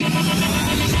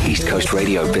East Coast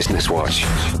Radio Business Watch.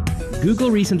 Google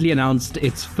recently announced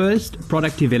its first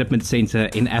product development center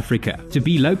in Africa to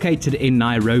be located in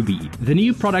Nairobi. The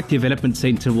new product development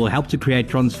center will help to create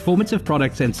transformative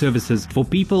products and services for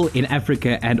people in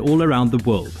Africa and all around the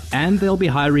world. And they'll be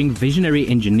hiring visionary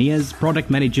engineers,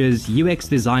 product managers, UX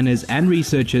designers, and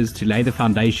researchers to lay the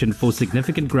foundation for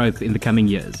significant growth in the coming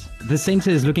years. The center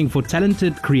is looking for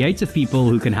talented, creative people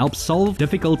who can help solve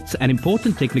difficult and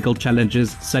important technical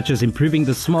challenges, such as improving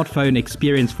the smartphone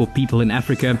experience for people in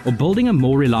Africa or building a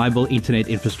more reliable internet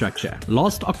infrastructure.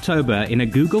 Last October, in a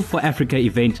Google for Africa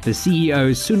event, the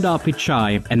CEO Sundar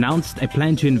Pichai announced a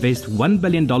plan to invest $1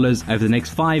 billion over the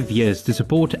next 5 years to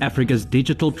support Africa's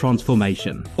digital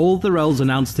transformation. All the roles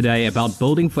announced today about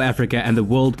building for Africa and the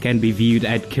world can be viewed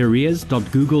at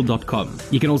careers.google.com.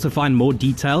 You can also find more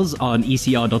details on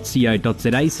ecr.co.za.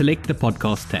 Select the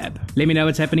podcast tab. Let me know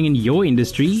what's happening in your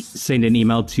industry. Send an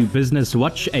email to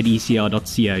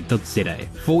businesswatch@ecr.co.za.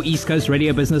 For East Coast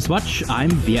Radio Business Watch,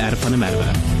 I'm VR van der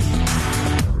Merwe.